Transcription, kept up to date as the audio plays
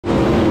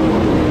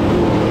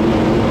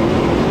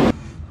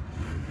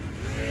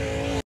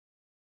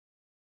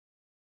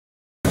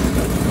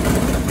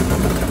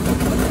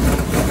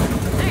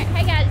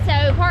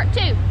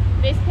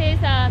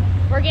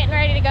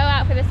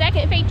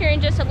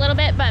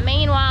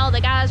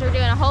the guys were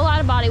doing a whole lot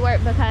of body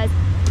work because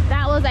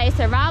that was a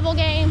survival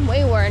game.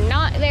 We were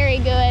not very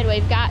good.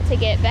 We've got to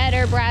get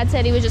better. Brad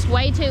said he was just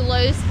way too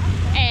loose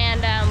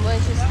and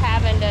was just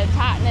having to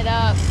tighten it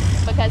up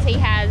because he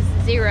has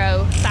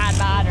 0 side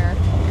bite or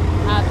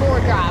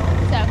forward drive.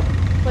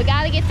 So we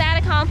got to get that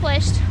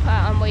accomplished.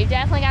 We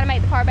definitely got to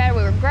make the car better.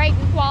 We were great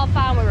in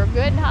qualifying. We were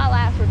good in hot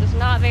laps. We're just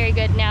not very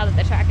good now that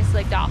the track is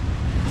slicked off.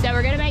 So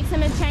we're going to make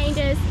some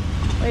changes.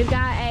 We've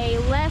got a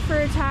left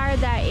rear tire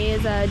that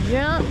is a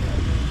jump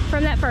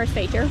from that first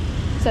feature.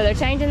 So they're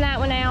changing that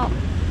one out.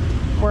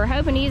 We're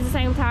hoping to use the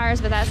same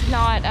tires, but that's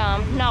not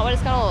what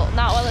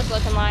it's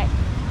looking like.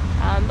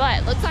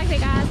 But looks like the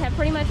guys have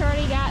pretty much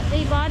already got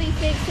the body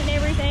fixed and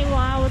everything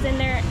while I was in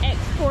there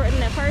exporting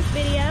the first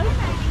video.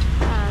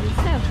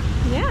 So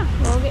yeah,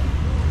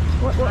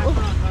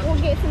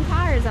 we'll get some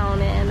tires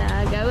on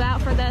and go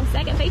out for the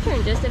second feature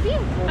in just a few.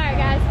 All right,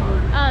 guys.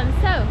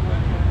 So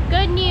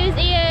good news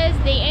is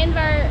the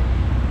invert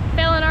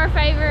fell in our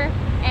favor,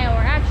 and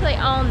we're actually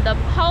on the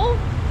pole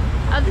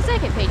of the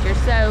second feature.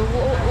 So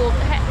we'll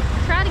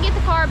try to get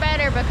the car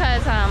better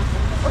because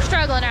we're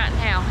struggling right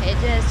now. It's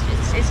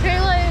too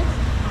loose,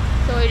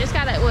 so we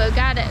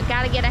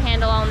gotta get a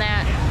handle on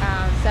that.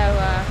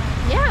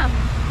 Yeah,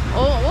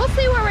 we'll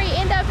see where we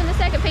end up in the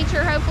second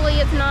feature. Hopefully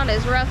it's not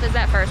as rough as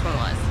that first one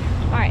was.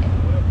 All right,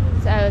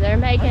 so they're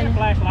making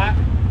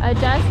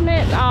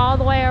adjustments all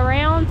the way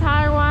around,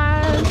 tire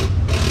wise,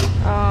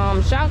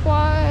 shock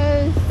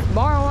wise,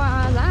 bar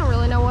wise. I don't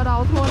really know what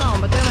all's going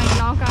on, but they're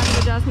making all kinds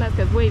of adjustments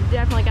because we've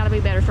definitely got to be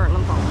better starting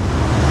on the phone.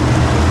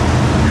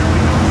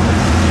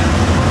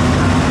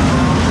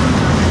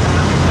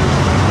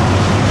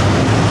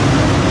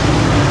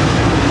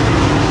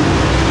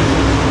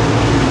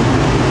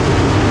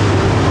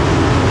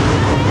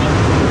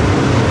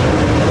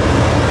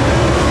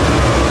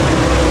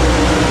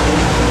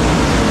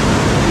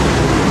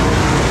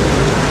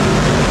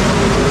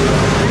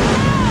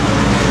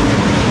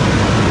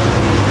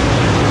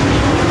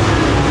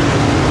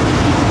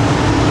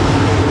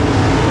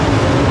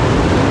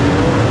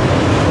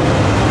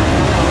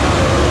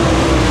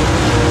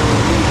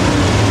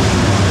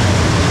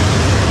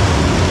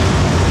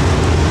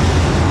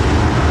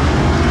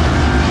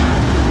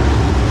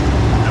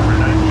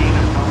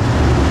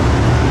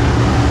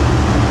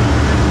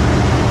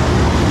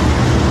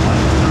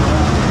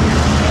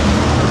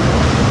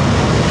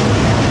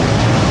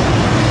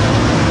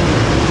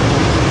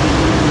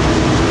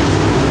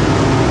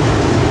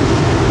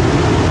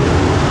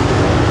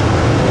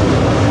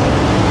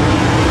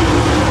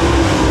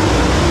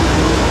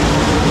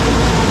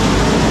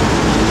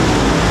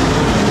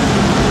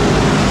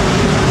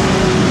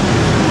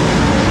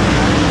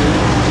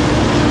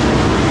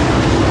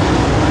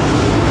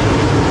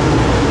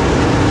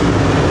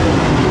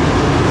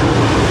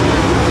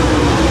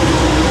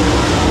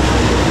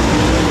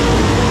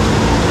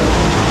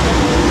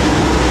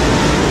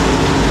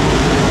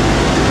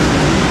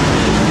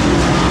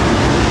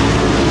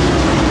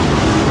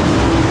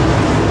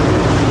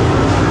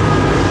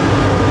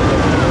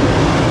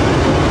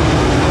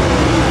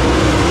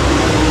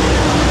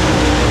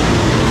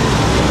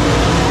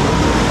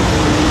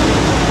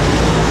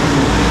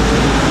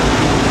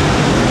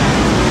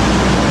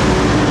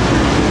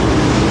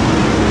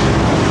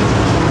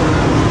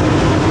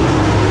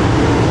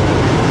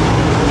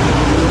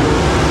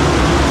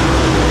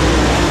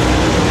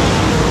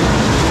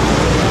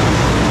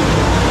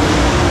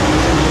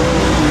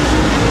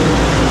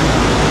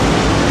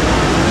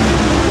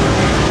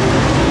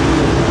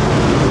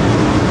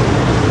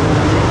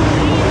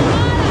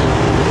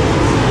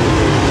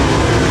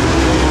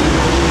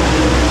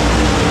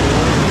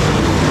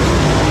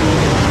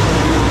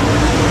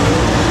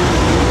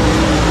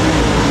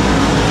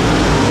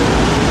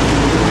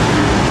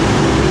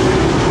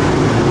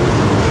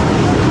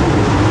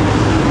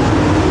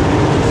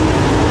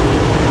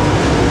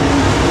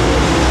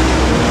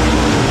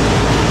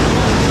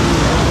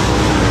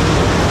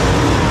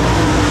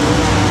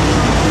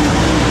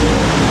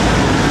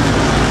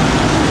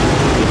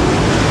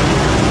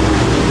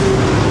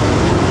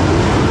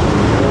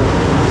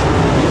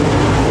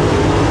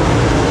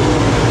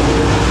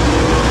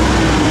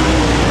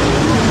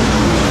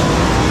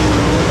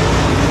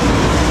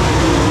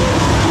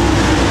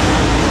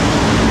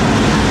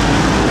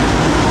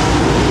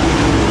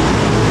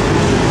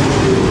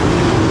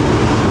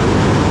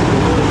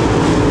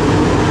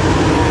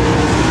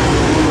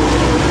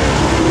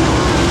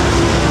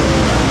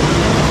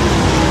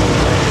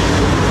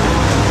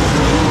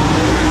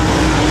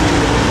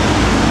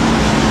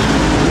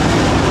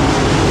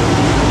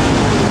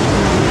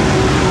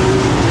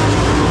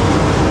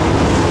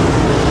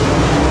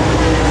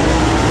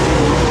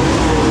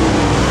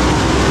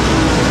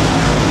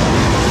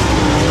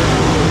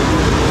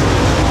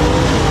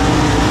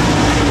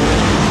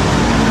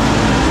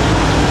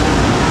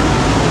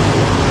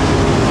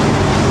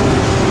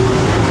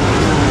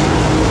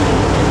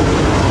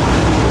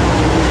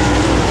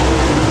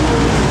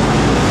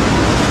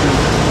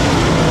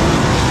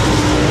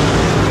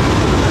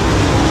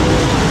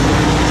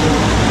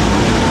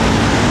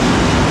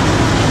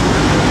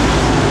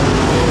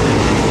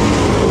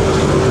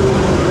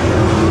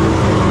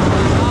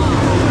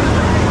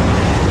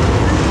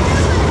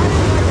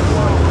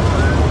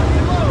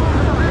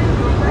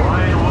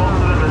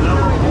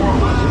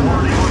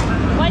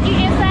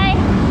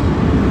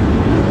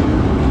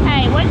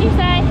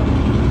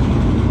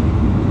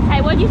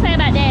 you say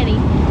about Daddy?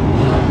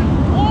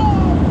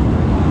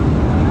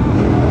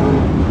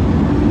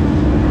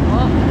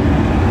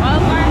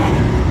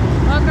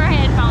 Walker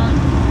headphones,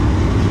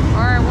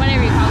 or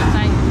whatever you call the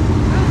thing.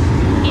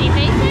 Can you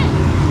fix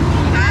it?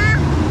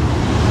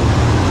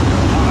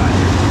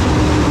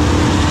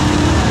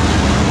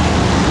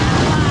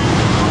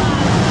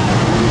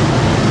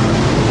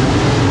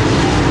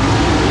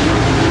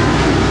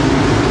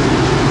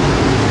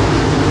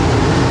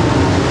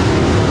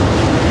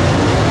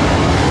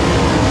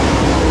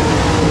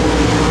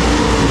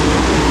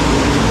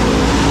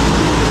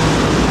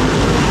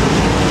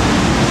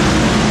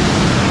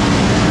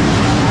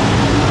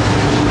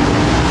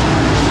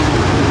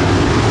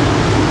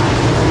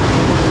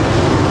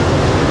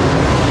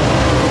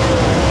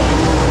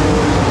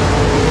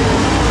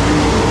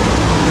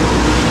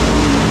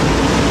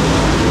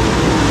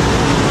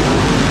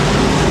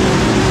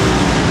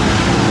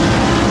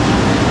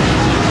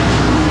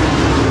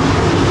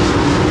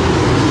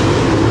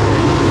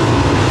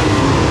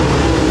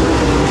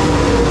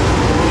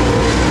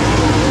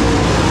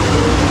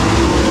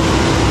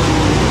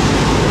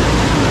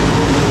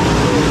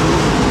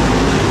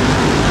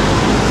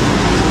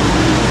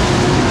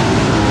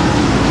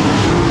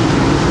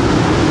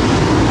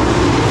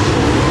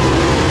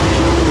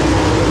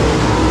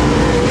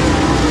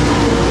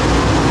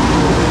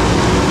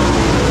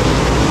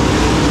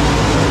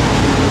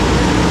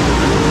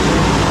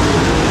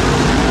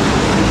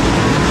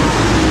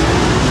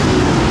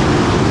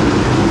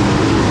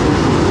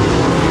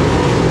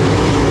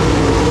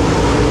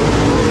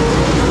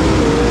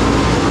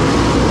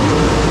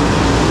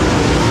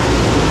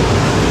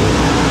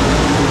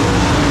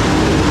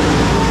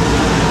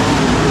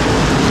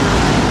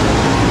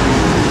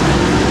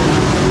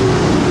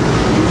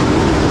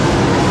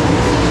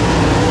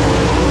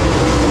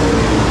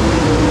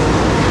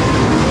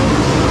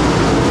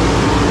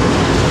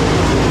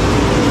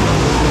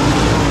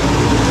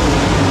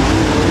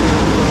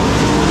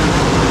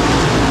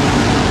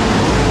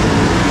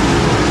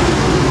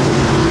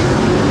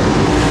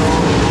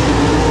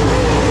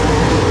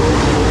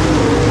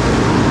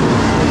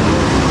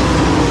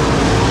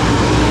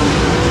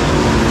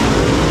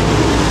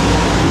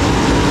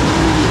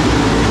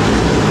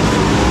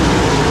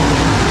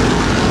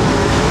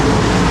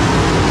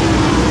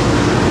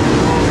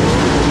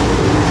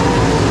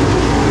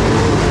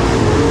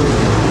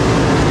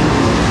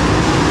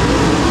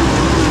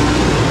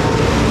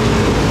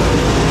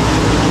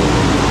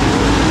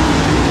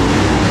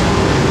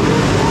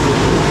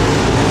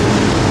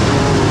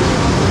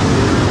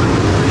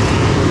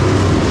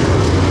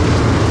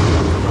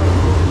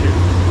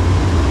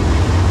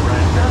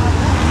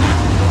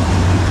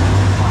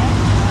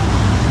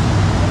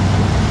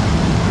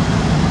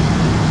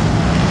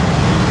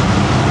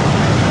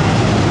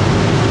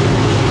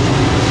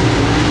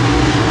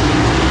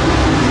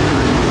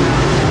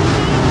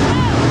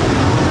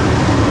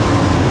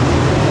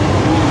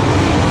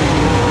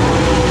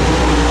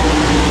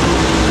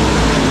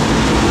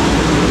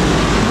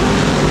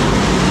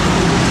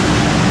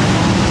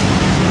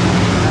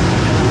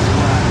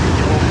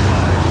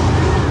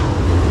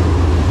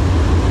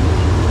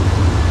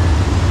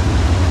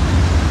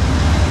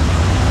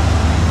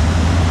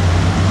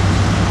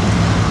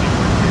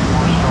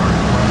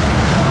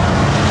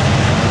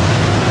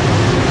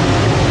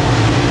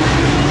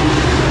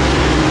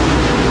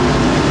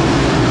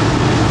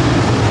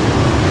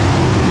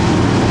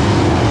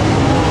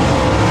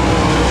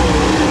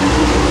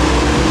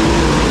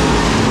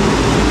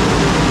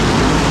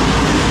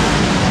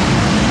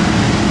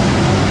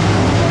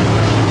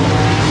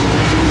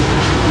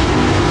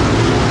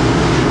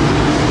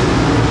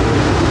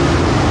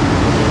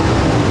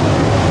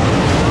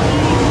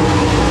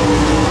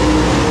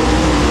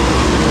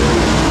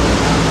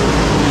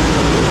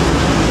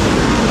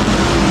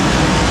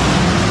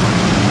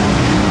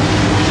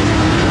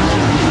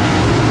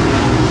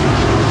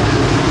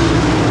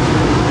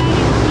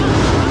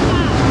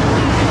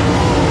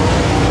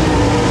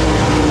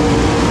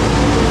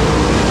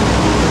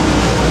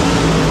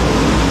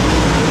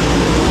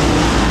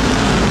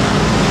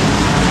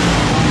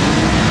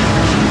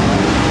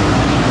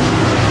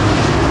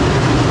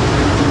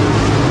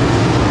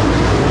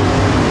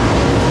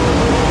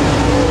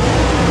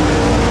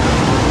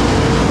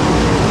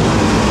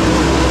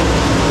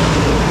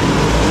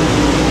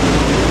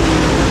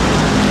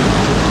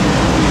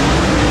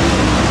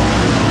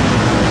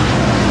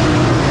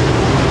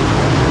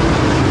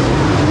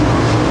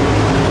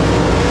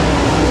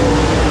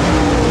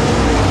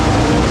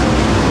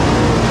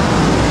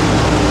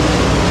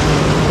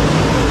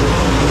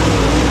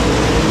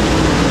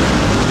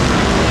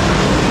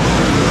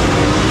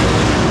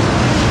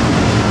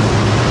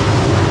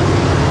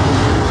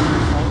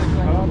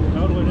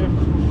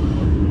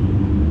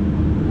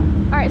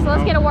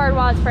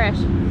 it's fresh.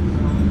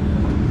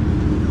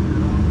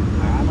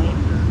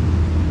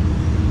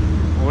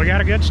 Well, we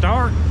got a good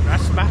start.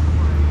 That's about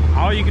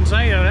all you can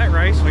say of that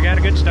race. We got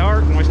a good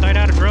start and we stayed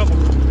out of trouble.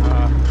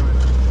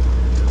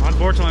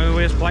 Unfortunately,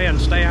 we was playing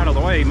to stay out of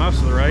the way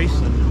most of the race.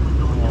 And,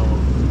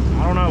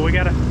 I don't know, we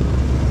gotta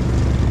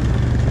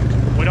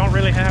we don't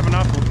really have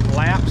enough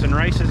laps and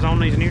races on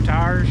these new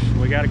tires.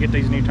 We got to get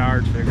these new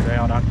tires figured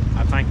out. I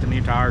think the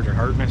new tires are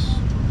hurting us.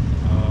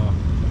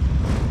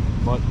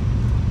 But,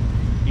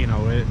 you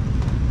know, it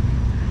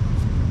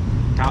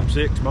top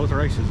 6 both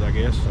races, I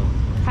guess. So.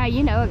 Hey,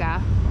 you know a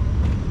guy.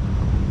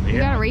 You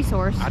got a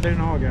resource. I do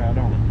know a guy,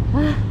 don't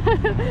I?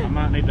 I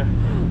might need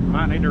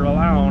to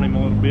rely on him a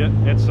little bit.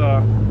 It's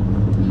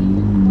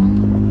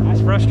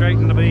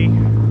frustrating to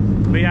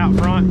be out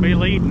front, be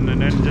leading, and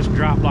then just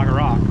drop like a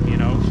rock, you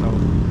know. So,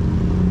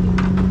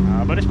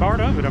 but it's part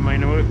of it. I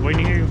mean, we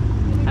knew.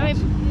 I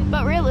mean,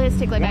 but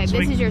realistically, babe,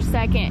 this is your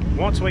second.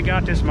 Once we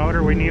got this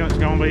motor, we knew it's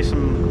going to be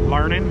some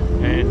learning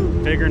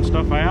and figuring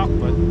stuff out,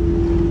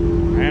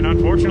 and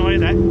unfortunately,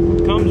 that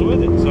comes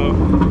with it. So,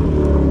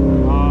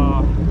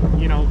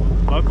 you know,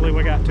 luckily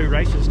we got 2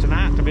 races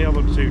tonight to be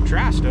able to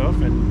try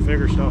stuff and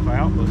figure stuff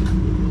out. But I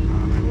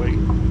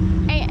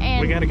mean,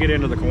 we got to get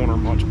into the corner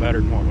much better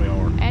than what we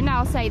are. And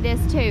I'll say this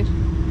too.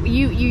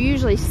 You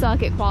usually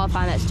suck at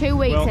qualifying. That's 2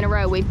 weeks in a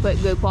row we've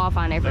put good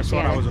qualifying efforts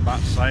together. That's what I was about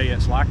to say.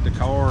 It's like the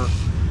car.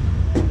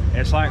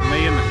 It's like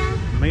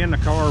me and the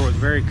car was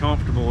very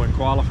comfortable in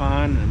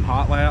qualifying and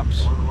hot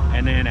laps,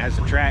 and then as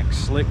the track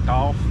slicked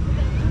off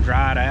and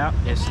dried out,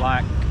 it's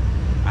like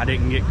I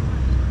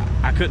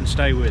couldn't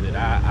stay with it.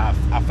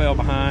 I fell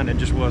behind and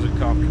just wasn't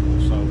comfortable.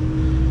 So,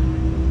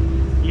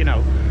 you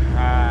know,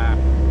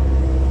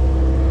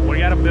 we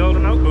got to build a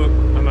notebook.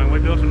 I mean, we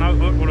built a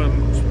notebook with a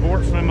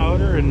sportsman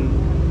motor,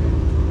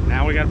 and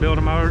now we got to build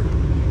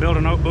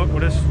a notebook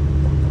with this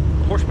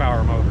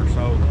horsepower motor.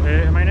 So,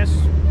 I mean, it's,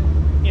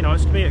 you know,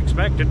 it's to be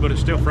expected, but it's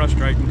still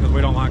frustrating because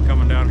we don't like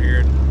coming down here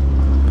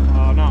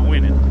and not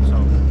winning. So.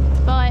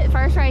 But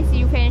first race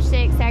you finished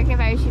 6th, second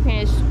race you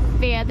finished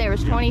 5th. There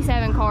was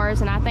 27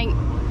 cars, and I think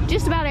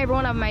just about every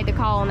one of them made the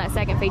call on that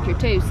second feature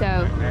too. So.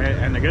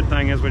 And the good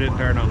thing is we didn't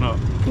tear nothing up.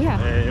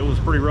 Yeah. It was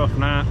a pretty rough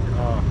night.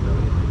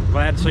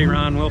 Glad to see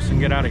Ryan Wilson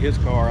get out of his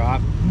car. I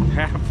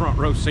had a front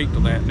row seat to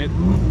that, and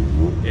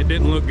it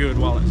didn't look good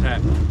while it's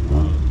happening.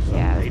 So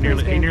yeah, he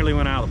nearly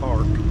went out of the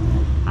park.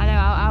 I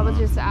know.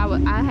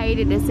 I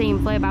hated to see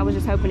him flip. I was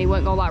just hoping he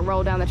wasn't gonna like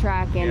roll down the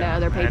track into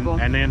other people.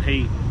 And then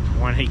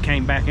when he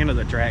came back into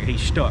the track, he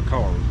stuck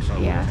hard. So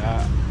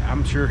yeah.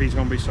 I'm sure he's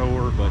gonna be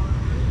sore, but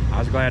I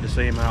was glad to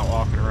see him out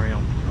walking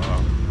around.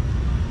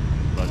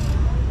 But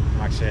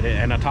like I said,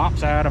 and the top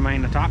side, I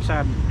mean, the top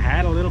side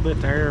had a little bit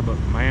there, but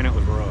man, it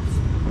was rough.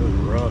 It was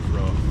rough.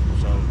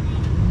 So,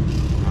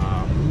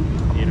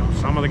 you know,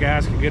 some of the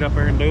guys could get up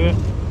there and do it,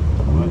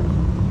 but,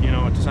 you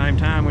know, at the same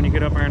time, when you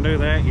get up there and do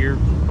that, you're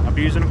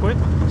abusing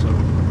equipment. So,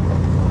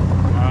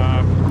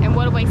 and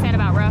what have we said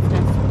about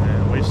roughness?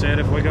 We said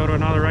if we go to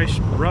another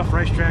rough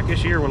racetrack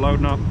this year, we're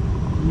loading up.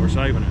 We're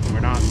saving it. We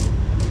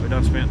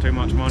done spent too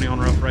much money on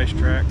rough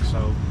racetrack,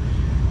 so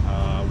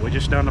we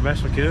just done the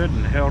best we could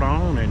and held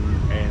on.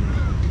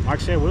 And like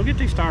I said, we'll get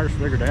these tires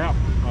figured out.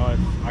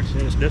 Like I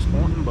said, it's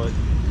disappointing, but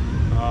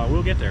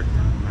we'll get there.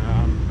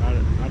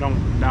 I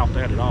don't doubt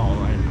that at all.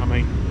 I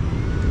mean,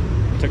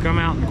 to come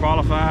out and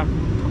qualify,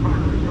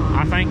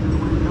 I think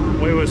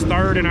we was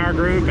 3rd in our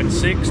group and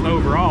 6th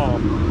overall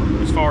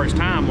as far as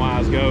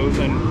time-wise goes,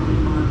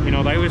 and you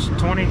know, they was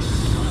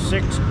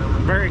 26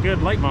 very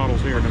good late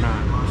models here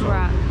tonight. So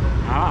right.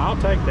 I'll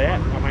take that.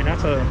 I mean,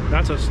 that's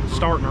a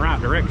start in the right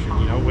direction.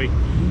 You know,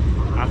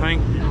 I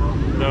think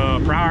the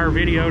prior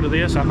video to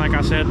this, I think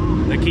I said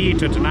the key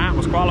to tonight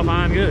was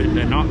qualifying good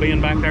and not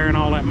being back there in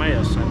all that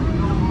mess.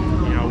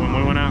 And you know, when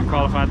we went out and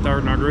qualified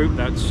 3rd in our group,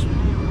 that's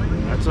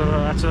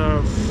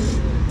a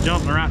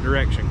jump in the right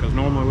direction, because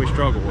normally we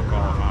struggle with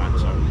qualifying.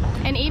 So.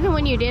 And even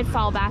when you did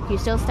fall back, you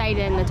still stayed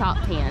in the top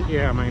 10.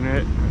 Yeah, I mean,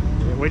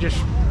 we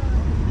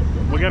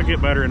got to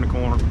get better in the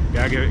corner.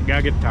 Gotta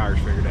get the tires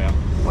figured out.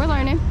 We're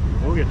learning.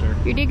 We'll get there.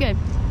 You did good.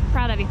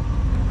 Proud of you.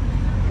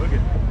 We'll get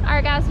there. All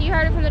right, guys. So you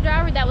heard it from the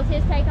driver. That was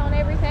his take on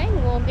everything.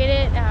 We'll get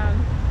it.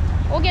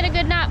 We'll get a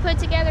good night put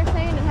together soon,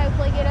 and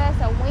hopefully get us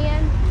a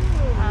win.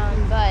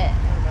 But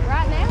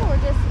right now, we're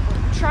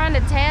just trying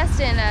to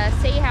test and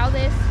see how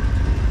this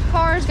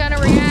car is going to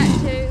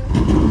react to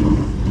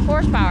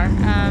horsepower.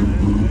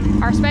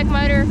 Our spec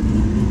motor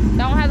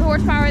don't have the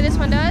horsepower this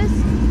one does,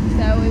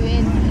 so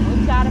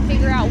we've got to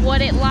figure out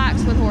what it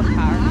likes with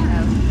horsepower.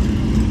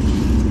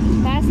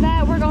 So that's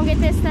that. We're going to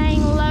get this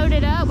thing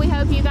loaded up. We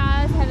hope you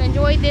guys have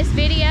enjoyed this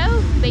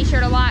video. Be sure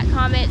to like,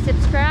 comment,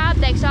 subscribe.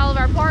 Thanks to all of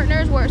our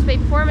partners: Warp Speed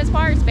Performance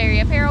Parts, Berry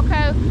Apparel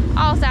Co.,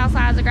 Allsouth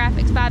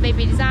Graphix by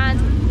Baby Designs,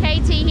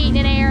 KT Heating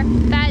and Air,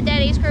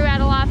 Fatdaddys crew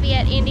out of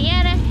Lafayette,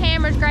 Indiana,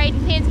 Hammers Grade,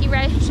 Penske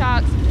Race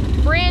Shocks,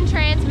 Brinn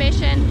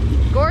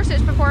Transmission,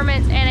 Gorsuch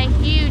Performance, and a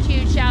huge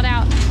shout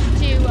out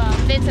to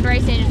Vinson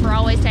Race Engines for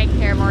always taking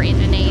care of our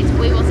engine needs.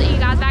 We will see you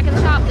guys back in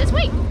the shop this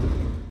week.